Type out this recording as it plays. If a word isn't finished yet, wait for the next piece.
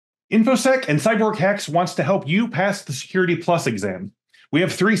Infosec and Cyberwork Hacks wants to help you pass the Security Plus exam. We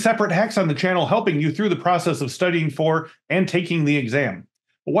have 3 separate hacks on the channel helping you through the process of studying for and taking the exam.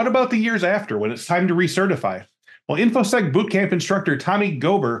 But what about the years after when it's time to recertify? Well, Infosec Bootcamp instructor Tommy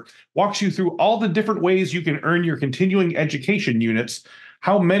Gober walks you through all the different ways you can earn your continuing education units,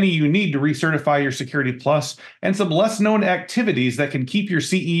 how many you need to recertify your Security Plus, and some less known activities that can keep your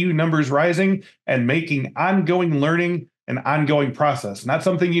CEU numbers rising and making ongoing learning an ongoing process, not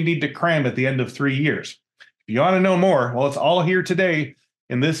something you need to cram at the end of 3 years. If you want to know more, well, it's all here today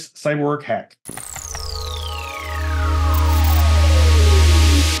in this Cyberwork hack.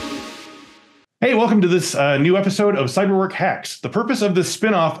 Hey, welcome to this new episode of Cyberwork Hacks. The purpose of this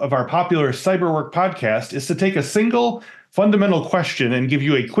spinoff of our popular Cyberwork podcast is to take a single fundamental question and give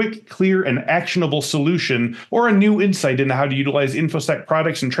you a quick, clear, and actionable solution or a new insight into how to utilize Infosec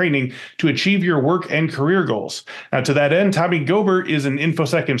products and training to achieve your work and career goals. Now, to that end, Tommy Gober is an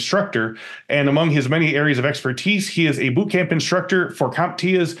Infosec instructor, and among his many areas of expertise, he is a bootcamp instructor for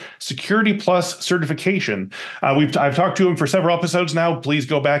CompTIA's Security Plus certification. I've talked to him for several episodes now. Please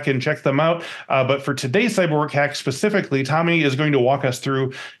go back and check them out. But for today's Cyberwork hack specifically, Tommy is going to walk us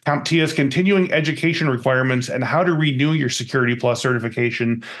through CompTIA's continuing education requirements and how to renew your Security Plus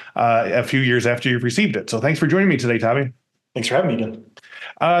certification a few years after you've received it. So thanks for joining me today, Tommy. Thanks for having me,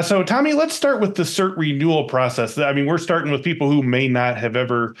 Dan. So Tommy, let's start with the cert renewal process. I mean, we're starting with people who may not have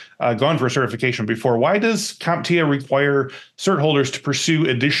ever gone for a certification before. Why does CompTIA require cert holders to pursue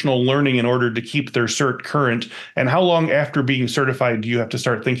additional learning in order to keep their cert current? And how long after being certified do you have to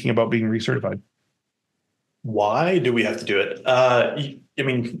start thinking about being recertified? Why do we have to do it?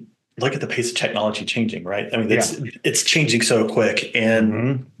 Look at the pace of technology changing, right? I mean, it's changing so quick,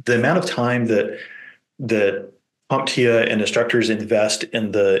 and the amount of time that CompTIA and instructors invest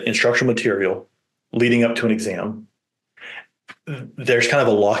in the instructional material leading up to an exam, there's kind of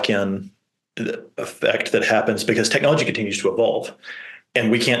a lock-in effect that happens because technology continues to evolve, and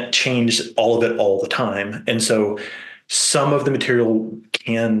we can't change all of it all the time. And so some of the material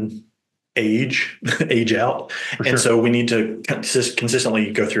can age out. For and sure. So we need to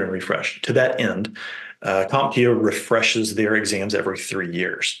consistently go through and refresh. To that end, CompTIA refreshes their exams every 3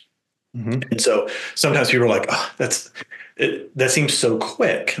 years. And so sometimes people are like, oh, that seems so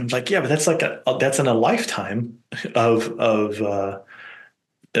quick. I'm like, yeah, but that's in a lifetime of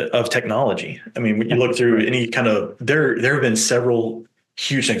technology. I mean, when you look through any kind of, there have been several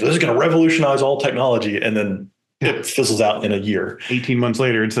huge things. This is going to revolutionize all technology. And then it fizzles out in a year. 18 months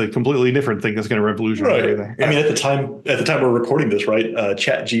later, it's a completely different thing that's going to revolutionize everything. Yeah. I mean, at the time we're recording this, right?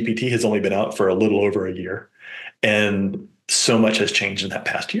 ChatGPT has only been out for a little over a year, and so much has changed in that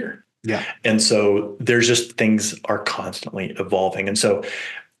past year. Yeah. And so there's just things are constantly evolving. And so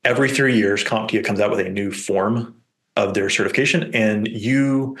every 3 years, CompTIA comes out with a new form of their certification, and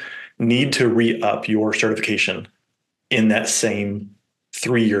you need to re-up your certification in that same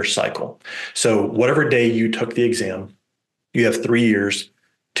 3-year cycle. So whatever day you took the exam, you have 3 years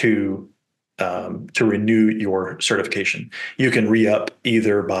to renew your certification. You can re-up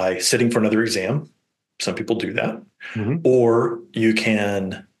either by sitting for another exam. Some people do that, or you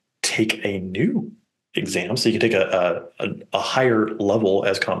can take a new exam. So you can take a higher level,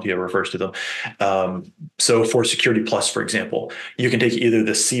 as CompTIA refers to them. So for Security Plus, for example, you can take either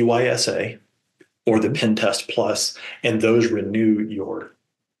the CYSA or the Pen Test Plus, and those renew your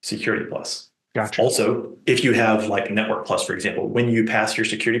Security Plus. Gotcha. Also, if you have like Network Plus, for example, when you pass your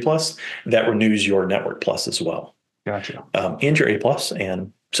Security Plus, that renews your Network Plus as well. Gotcha. And your A Plus.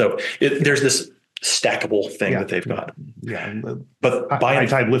 And so there's this stackable thing that they've got. Yeah. But high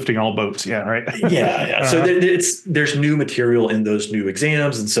tide lifting all boats. Yeah. Right. Yeah. So there's new material in those new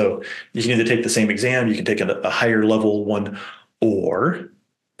exams. And so you can either take the same exam, you can take a higher level one, or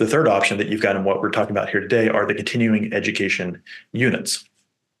the third option that you've got in what we're talking about here today are the continuing education units.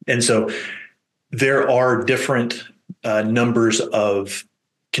 And so there are different numbers of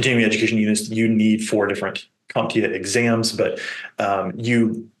continuing education units you need for different CompTIA exams, but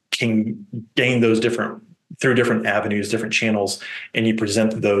you can gain those through different avenues, different channels, and you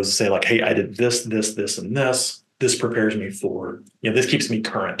present those, say like, hey, I did this, and this. This prepares me for, this keeps me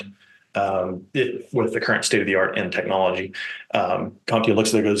current with the current state of the art in technology. CompTIA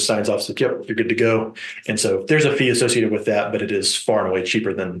looks at it, goes, signs off, says, yep, you're good to go. And so there's a fee associated with that, but it is far and away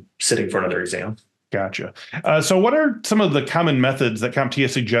cheaper than sitting for another exam. Gotcha. So what are some of the common methods that CompTIA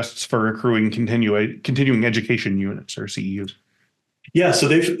suggests for accruing continuing education units or CEUs? Yeah, so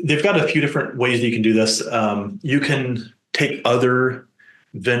they've got a few different ways that you can do this. You can take other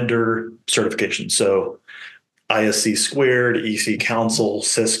vendor certifications. So ISC Squared, EC Council,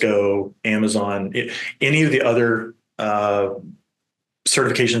 Cisco, Amazon, any of the other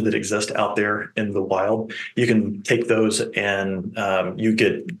certifications that exist out there in the wild. You can take those and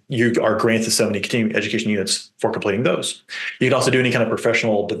you are granted so many continuing education units for completing those. You can also do any kind of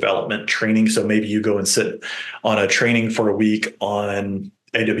professional development training. So maybe you go and sit on a training for a week on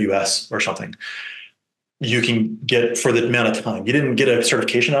AWS or something. You can get for the amount of time. You didn't get a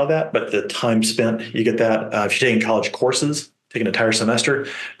certification out of that, but the time spent, you get that. If you're taking college courses, taking an entire semester,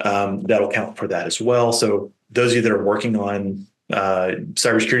 that'll count for that as well. So those of you that are working on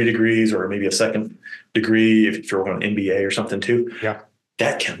cybersecurity degrees or maybe a second degree, if you're working on MBA or something too,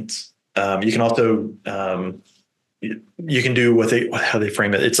 that counts. You can also you can do how they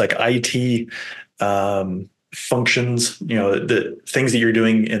frame it. It's like IT functions, the things that you're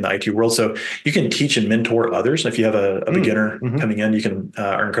doing in the IT world. So you can teach and mentor others. If you have a beginner coming in, you can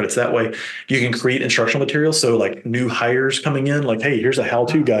earn credits that way. You can create instructional materials. So like new hires coming in, like, hey, here's a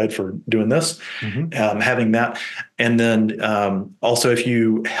how-to guide for doing this, having that. And then also if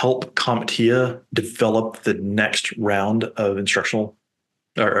you help CompTIA develop the next round of instructional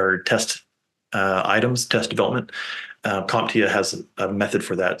or test items, test development, CompTIA has a method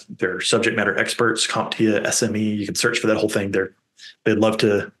for that. They're subject matter experts, CompTIA SME. You can search for that whole thing. They'd love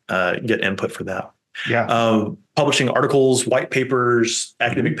to get input for that. Publishing articles, white papers,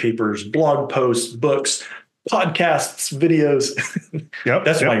 academic papers, blog posts, books, podcasts, videos.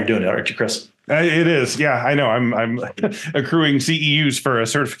 That's why you're doing it, aren't you, Chris? It is. Yeah, I know. I'm accruing CEUs for a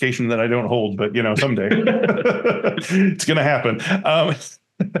certification that I don't hold, but someday it's going to happen.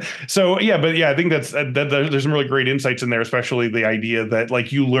 So I think that there's some really great insights in there, especially the idea that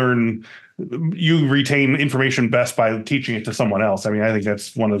like you retain information best by teaching it to someone else. I mean, I think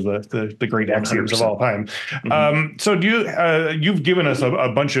that's one of the great axioms of all time. So do you've given us a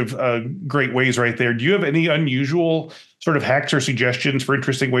bunch of great ways right there. Do you have any unusual sort of hacks or suggestions for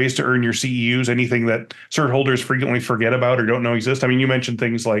interesting ways to earn your CEUs? Anything that cert holders frequently forget about or don't know exist? I mean, you mentioned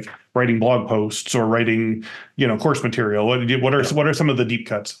things like writing blog posts or writing, course material. What are some of the deep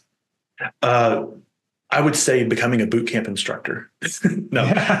cuts? I would say becoming a boot camp instructor. No,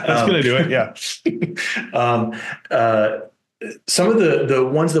 that's going to do it. Yeah. Some of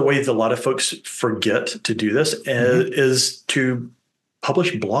the ways a lot of folks forget to do this is to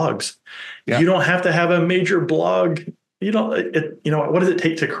publish blogs. You don't have to have a major blog. What does it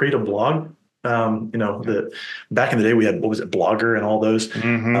take to create a blog? Back in the day we had, what was it, Blogger and all those,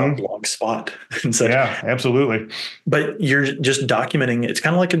 Blogspot and such. Yeah, absolutely. But you're just documenting. It's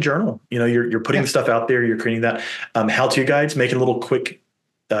kind of like a journal. You're putting stuff out there. You're creating that how-to guides, making little quick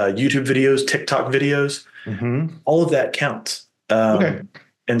YouTube videos, TikTok videos. All of that counts. And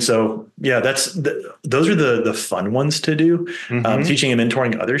so, those are the fun ones to do. Teaching and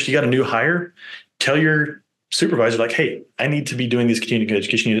mentoring others. You got a new hire, tell your supervisor, like, hey, I need to be doing these continuing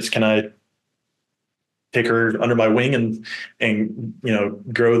education units. Can I take her under my wing and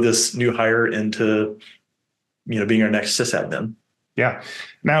grow this new hire into being our next sysadmin? Yeah.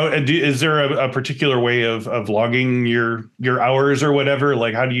 Now, is there a particular way of logging your hours or whatever?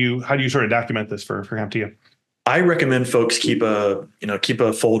 Like, how do you sort of document this for CompTIA? I recommend folks keep a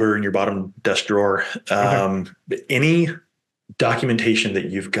folder in your bottom desk drawer. Any documentation that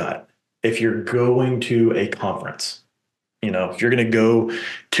you've got, if you're going to a conference, if you're going to go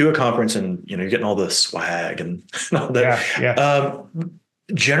to a conference and you're getting all the swag and all that,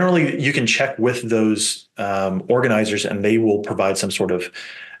 generally you can check with those organizers and they will provide some sort of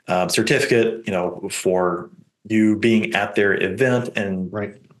certificate, for you being at their event and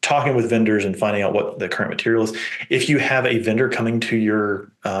talking with vendors and finding out what the current material is. If you have a vendor coming to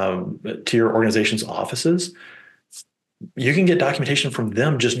your organization's offices, you can get documentation from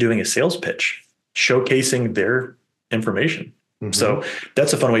them just doing a sales pitch, showcasing their information. So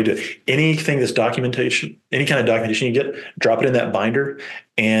that's a fun way to do it. Anything that's documentation, any kind of documentation you get, drop it in that binder.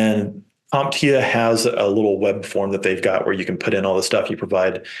 And CompTIA has a little web form that they've got where you can put in all the stuff. You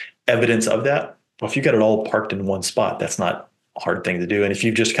provide evidence of that. Well, if you got it all parked in one spot, that's not a hard thing to do. And if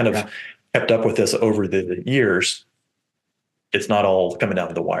you've just kind of kept up with this over the years, it's not all coming down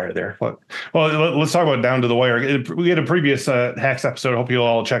to the wire there. Well, let's talk about down to the wire. We had a previous hacks episode. I hope you'll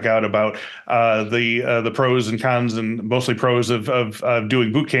all check out about the pros and cons, and mostly pros of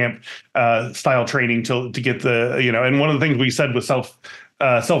doing boot camp style training to get the And one of the things we said with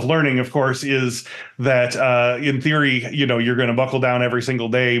self-learning, of course, is that in theory, you're going to buckle down every single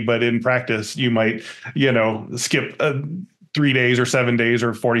day, but in practice, you might skip 3 days or 7 days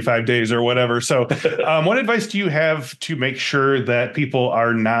or 45 days or whatever. So what advice do you have to make sure that people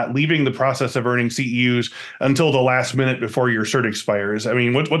are not leaving the process of earning CEUs until the last minute before your cert expires? I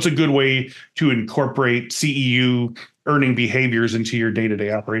mean, what's a good way to incorporate CEU earning behaviors into your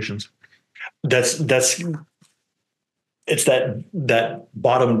day-to-day operations? That's it's that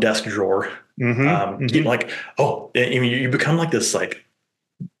bottom desk drawer. Like, oh, I mean, you become like this like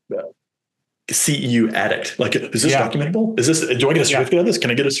CEU addict. Like, is this documentable? Is this? Do I get a certificate of this?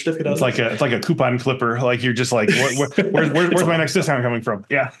 Can I get a certificate of this? It's like a coupon clipper. Like you're just like, where's my next discount coming from?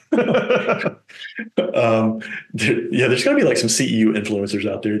 Yeah. There's got to be like some CEU influencers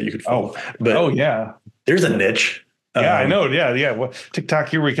out there that you could follow. But there's a niche. Yeah, I know. Yeah. Well, TikTok,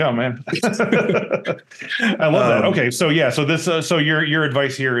 here we come, man. I love that. Okay, so your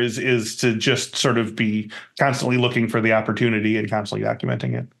advice here is to just sort of be constantly looking for the opportunity and constantly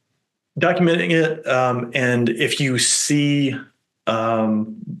documenting it. And if you see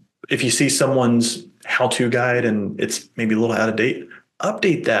someone's how-to guide and it's maybe a little out of date,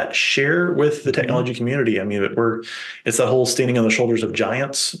 update that, share with the technology community. I mean, it's that whole standing on the shoulders of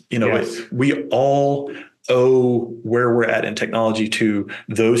giants. We all owe where we're at in technology to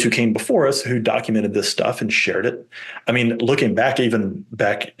those who came before us, who documented this stuff and shared it. I mean, looking back, even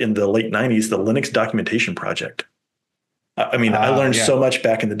back in the late 90s, the Linux documentation project. I mean, I learned so much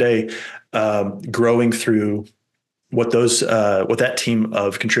back in the day, growing through what that team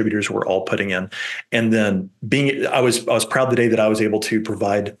of contributors were all putting in. And then I was proud the day that I was able to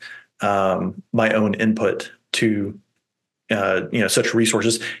provide my own input to such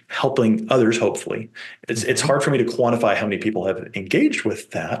resources, helping others. Hopefully, it's hard for me to quantify how many people have engaged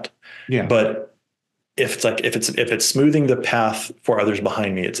with that. Yeah. But if it's smoothing the path for others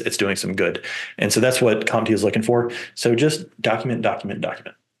behind me, it's doing some good. And so that's what CompTIA is looking for. So just document.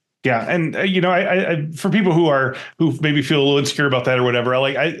 Yeah, and I for people who maybe feel a little insecure about that or whatever,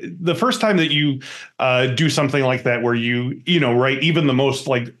 the first time that you do something like that, where you write even the most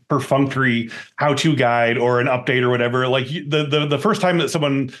like perfunctory how-to guide or an update or whatever, like the first time that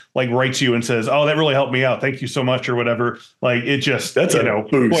someone like writes you and says, "Oh, that really helped me out, thank you so much," or whatever, like it just that's a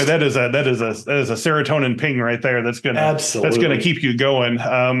boost. Boy, that is a serotonin ping right there. That's gonna keep you going.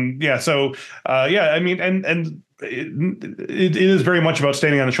 I mean, and it is very much about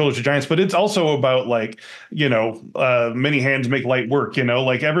standing on the shoulders of giants, but it's also about like, many hands make light work,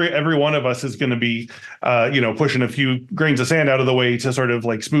 like every one of us is going to be, pushing a few grains of sand out of the way to sort of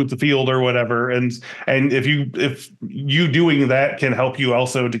like smooth the field or whatever. And if you doing that can help you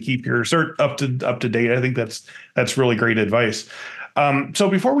also to keep your cert up to date, I think that's really great advice. So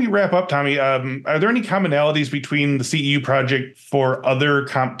before we wrap up, Tommy, are there any commonalities between the CEU project for other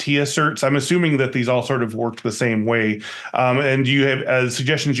CompTIA certs? I'm assuming that these all sort of worked the same way. And do you have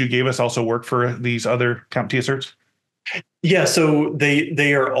suggestions you gave us also work for these other CompTIA certs? Yeah, so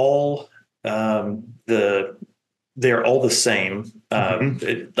they are all the same.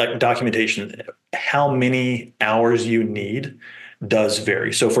 Like documentation, how many hours you need does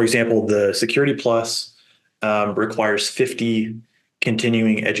vary. So, for example, the Security Plus requires 50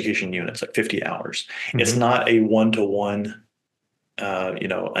 continuing education units, like 50 hours. It's not a one-to-one,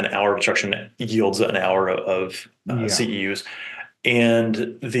 an hour of instruction yields an hour of CEUs.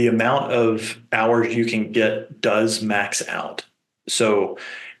 And the amount of hours you can get does max out. So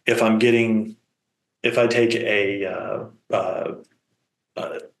if I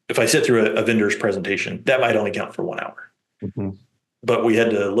sit through a vendor's presentation, that might only count for 1 hour. But we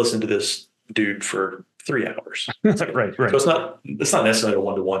had to listen to this dude for 3 hours. Right. So it's not necessarily a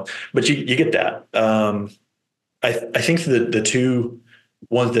one-to-one, but you get that. I think the two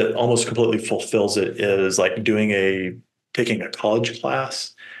ones that almost completely fulfills it is like taking a college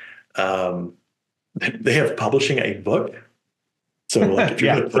class. They have publishing a book. So like if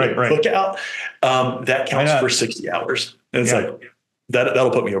you're going to put a book out, that counts for 60 hours. And it's like,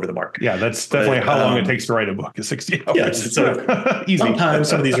 that'll put me over the mark. Yeah, that's definitely how long it takes to write a book is 60 hours. Yeah, so easy. Sometimes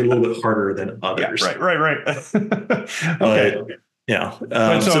some of these are a little bit harder than others. Yeah, right. Okay. So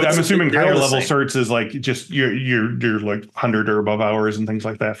I'm assuming higher level certs is like just you're like 100 or above hours and things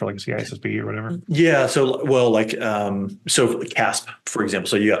like that for like a CISSP or whatever. Yeah. So so CASP, for example.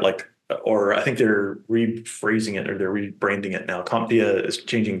 So you got or I think they're rephrasing it or they're rebranding it now. CompTIA is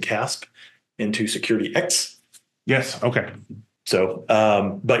changing CASP into Security X. Yes. Okay. So,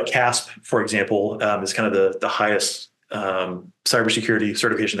 but CASP, for example, is kind of the highest cybersecurity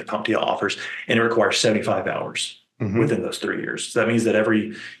certification that CompTIA offers, and it requires 75 hours within those 3 years. So that means that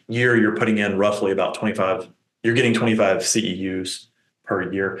every year you're putting in roughly about 25. You're getting 25 CEUs per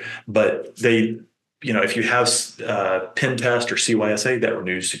year. But if you have pen test or CYSA, that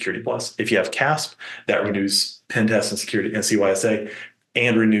renews Security Plus. If you have CASP, that renews pen test and security and CYSA.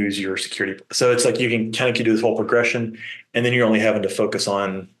 And renews your security. So it's like you can kind of do this whole progression, and then you're only having to focus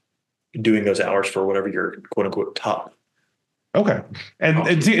on doing those hours for whatever your quote unquote top Okay. And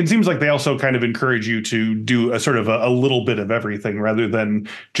it seems like they also kind of encourage you to do a sort of a little bit of everything rather than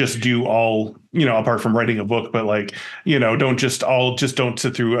just do all, apart from writing a book, but like, don't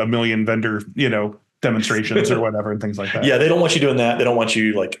sit through a million vendor, demonstrations or whatever and things like that. Yeah, they don't want you doing that. They don't want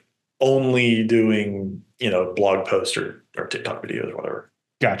you like only doing, blog posts or TikTok videos or whatever.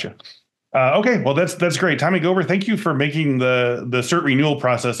 Gotcha. Okay, well that's great, Tommy Gober. Thank you for making the cert renewal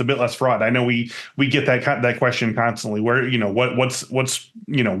process a bit less fraud. I know we get that question constantly. Where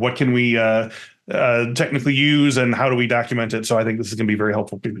what can we technically use and how do we document it? So I think this is going to be very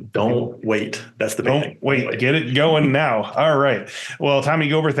helpful. Don't wait. That's the big thing. Don't wait. Get it going now. All right. Well, Tommy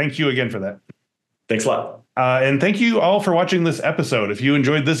Gober, thank you again for that. Thanks a lot. And thank you all for watching this episode. If you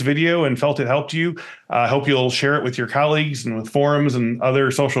enjoyed this video and felt it helped you, I hope you'll share it with your colleagues and with forums and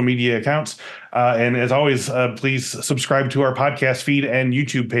other social media accounts. And as always, please subscribe to our podcast feed and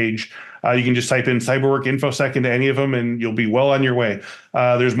YouTube page. You can just type in CyberWork Infosec into any of them and you'll be well on your way.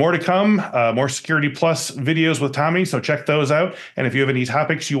 There's more to come, more Security Plus videos with Tommy, so check those out. And if you have any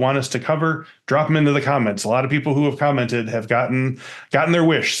topics you want us to cover, drop them into the comments. A lot of people who have commented have gotten their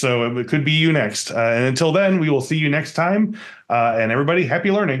wish, so it could be you next. And until then, we will see you next time. And everybody,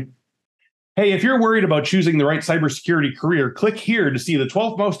 happy learning. Hey, if you're worried about choosing the right cybersecurity career, click here to see the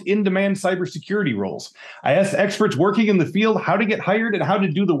 12 most in-demand cybersecurity roles. I asked experts working in the field how to get hired and how to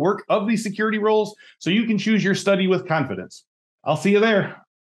do the work of these security roles so you can choose your study with confidence. I'll see you there.